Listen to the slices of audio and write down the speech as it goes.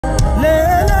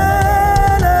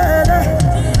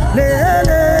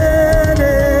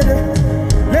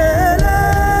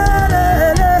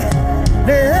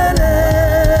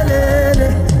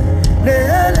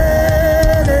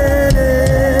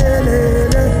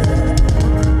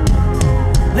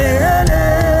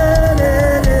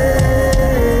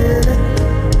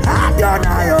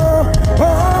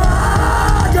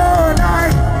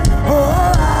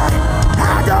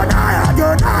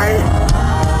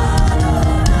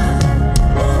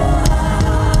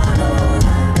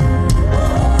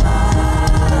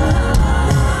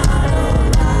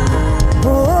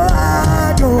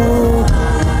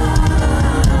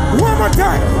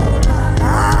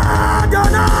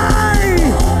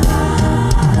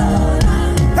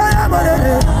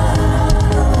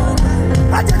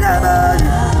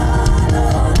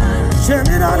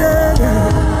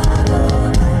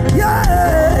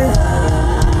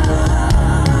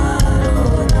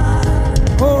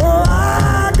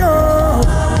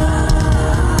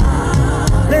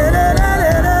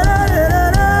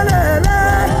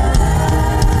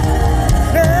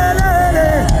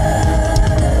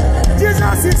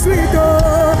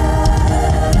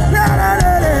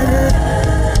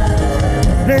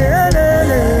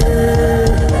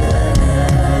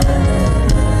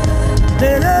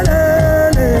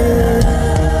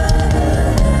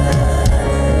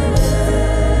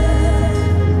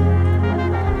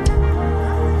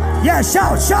Yeah,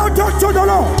 shout, shout unto the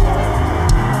Lord.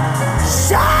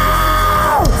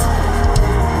 Shout!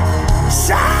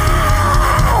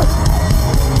 Shout!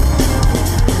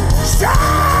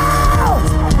 Shout!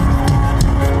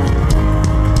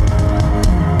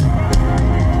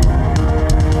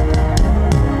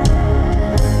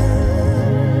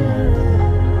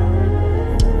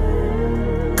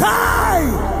 Kai!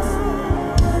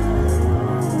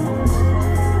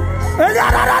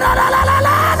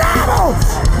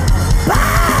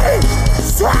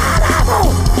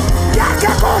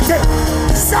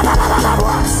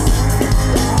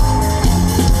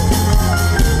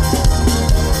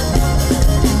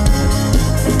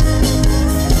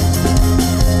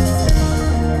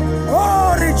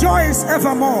 Oh, rejoice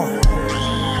evermore.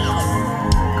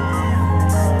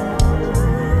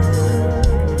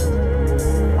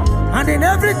 And in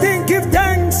everything give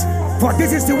thanks, for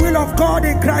this is the will of God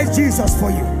in Christ Jesus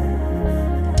for you.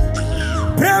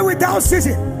 Pray without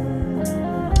ceasing.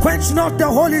 Quench not the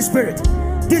Holy Spirit.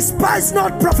 Despise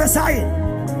not prophesying.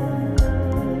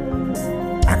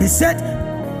 And he said,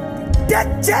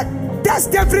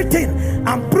 test everything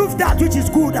and prove that which is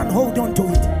good and hold on to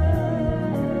it.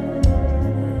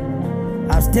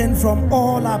 Abstain from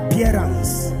all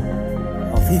appearance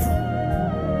of evil.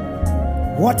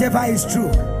 Whatever is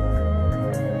true,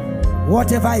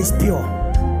 whatever is pure,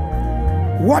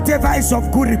 whatever is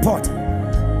of good report,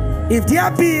 if there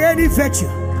be any virtue,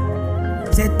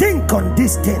 say, think on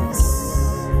these things.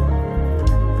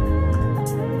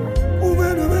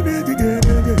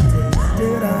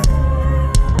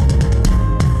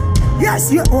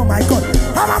 Yes, you. Oh my God.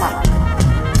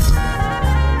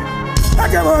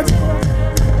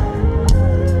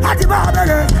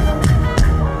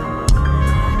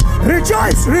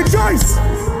 Rejoice, rejoice,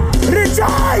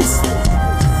 rejoice.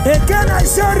 Again I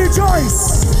say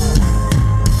rejoice.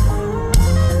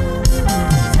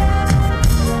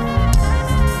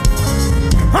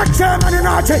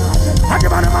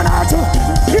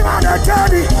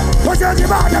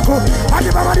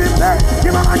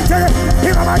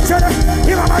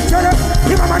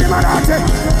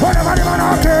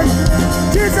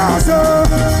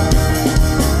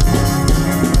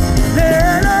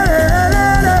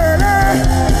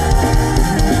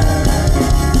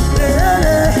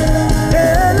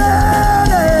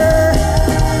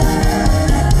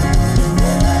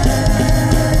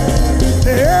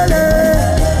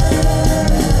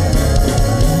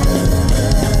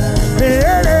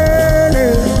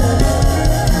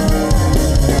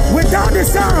 Without the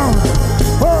sound,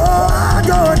 oh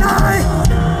Adonai,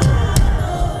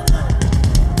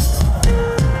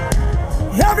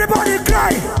 everybody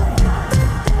cry.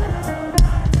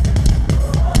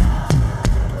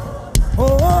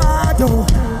 Oh Adonai,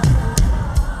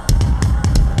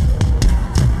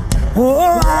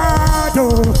 oh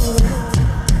Adonai,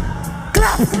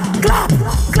 clap, clap,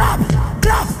 clap,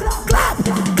 clap, clap,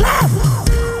 clap.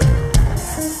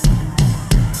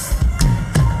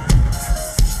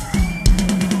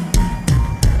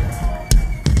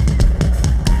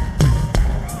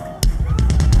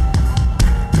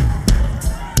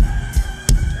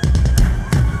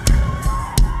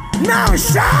 Now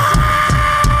shout!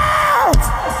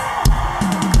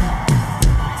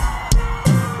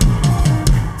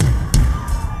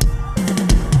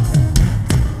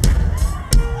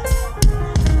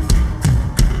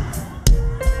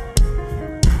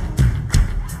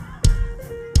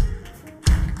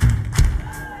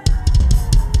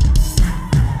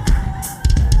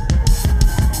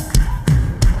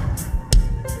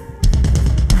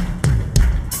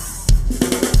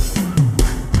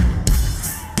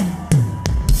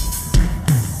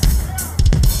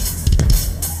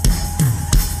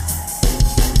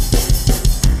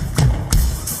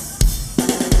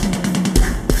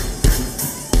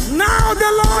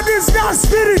 The Lord is the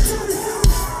Spirit,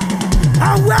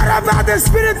 and wherever the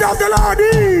Spirit of the Lord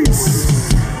is,